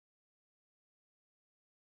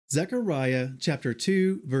Zechariah chapter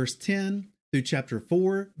 2, verse 10 through chapter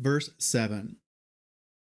 4, verse 7.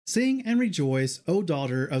 Sing and rejoice, O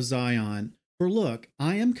daughter of Zion, for look,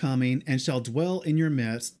 I am coming and shall dwell in your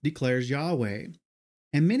midst, declares Yahweh.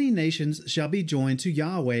 And many nations shall be joined to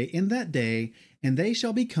Yahweh in that day, and they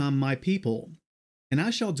shall become my people. And I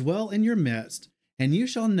shall dwell in your midst, and you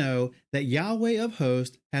shall know that Yahweh of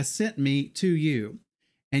hosts has sent me to you.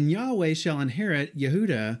 And Yahweh shall inherit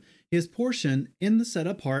Yehudah, his portion in the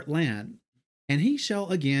set-apart land, and he shall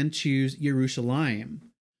again choose Jerusalem.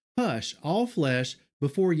 Hush, all flesh,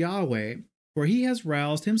 before Yahweh, for he has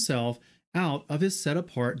roused himself out of his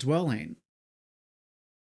set-apart dwelling.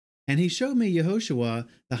 And he showed me Yehoshua,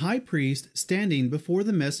 the high priest, standing before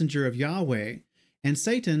the messenger of Yahweh, and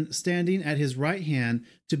Satan standing at his right hand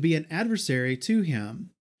to be an adversary to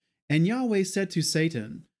him. And Yahweh said to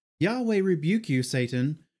Satan, Yahweh rebuke you,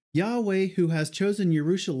 Satan. Yahweh, who has chosen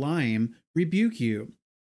Jerusalem, rebuke you.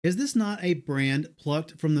 Is this not a brand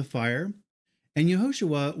plucked from the fire? And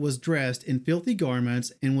Yehoshua was dressed in filthy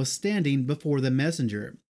garments and was standing before the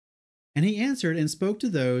messenger. And he answered and spoke to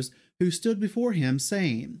those who stood before him,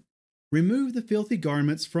 saying, Remove the filthy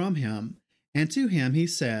garments from him. And to him he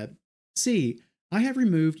said, See, I have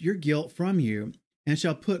removed your guilt from you, and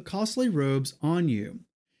shall put costly robes on you.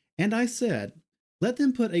 And I said, Let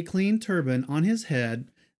them put a clean turban on his head.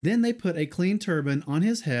 Then they put a clean turban on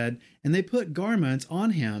his head, and they put garments on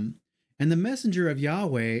him. And the messenger of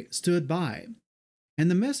Yahweh stood by. And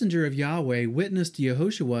the messenger of Yahweh witnessed to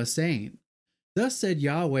Yehoshua, saying, Thus said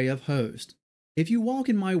Yahweh of hosts, If you walk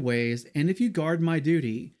in my ways, and if you guard my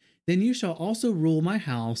duty, then you shall also rule my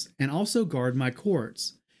house, and also guard my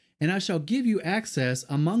courts. And I shall give you access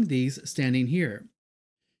among these standing here.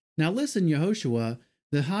 Now listen, Yehoshua,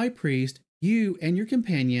 the high priest, you and your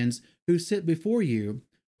companions who sit before you,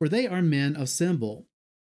 for they are men of symbol.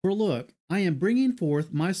 For look, I am bringing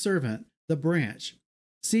forth my servant, the branch.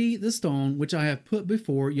 See the stone which I have put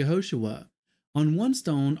before Yehoshua. On one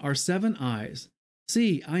stone are 7 eyes.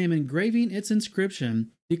 See, I am engraving its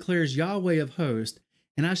inscription, declares Yahweh of hosts,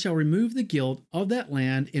 and I shall remove the guilt of that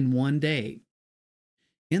land in one day.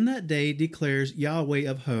 In that day, declares Yahweh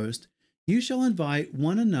of hosts, you shall invite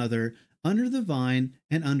one another under the vine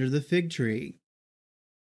and under the fig tree.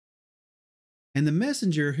 And the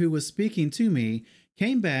messenger who was speaking to me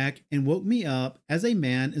came back and woke me up as a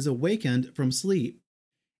man is awakened from sleep.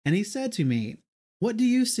 And he said to me, What do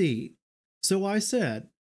you see? So I said,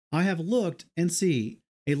 I have looked and see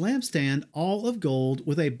a lampstand all of gold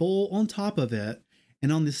with a bowl on top of it,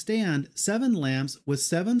 and on the stand 7 lamps with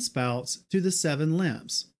 7 spouts to the 7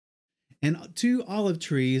 lamps. And 2 olive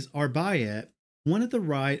trees are by it, one at the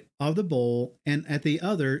right of the bowl and at the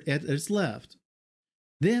other at its left.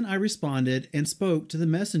 Then I responded and spoke to the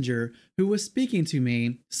messenger who was speaking to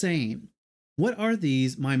me, saying, What are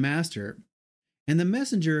these, my master? And the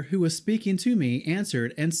messenger who was speaking to me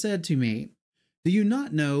answered and said to me, Do you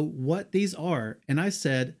not know what these are? And I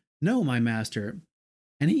said, No, my master.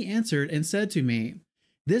 And he answered and said to me,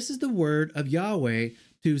 This is the word of Yahweh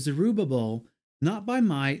to Zerubbabel, not by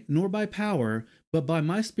might nor by power, but by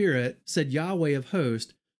my spirit, said Yahweh of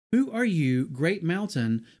hosts. Who are you, great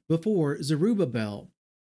mountain, before Zerubbabel?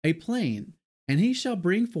 A plain, and he shall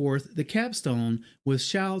bring forth the capstone with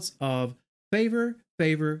shouts of favor,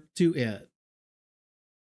 favor to it.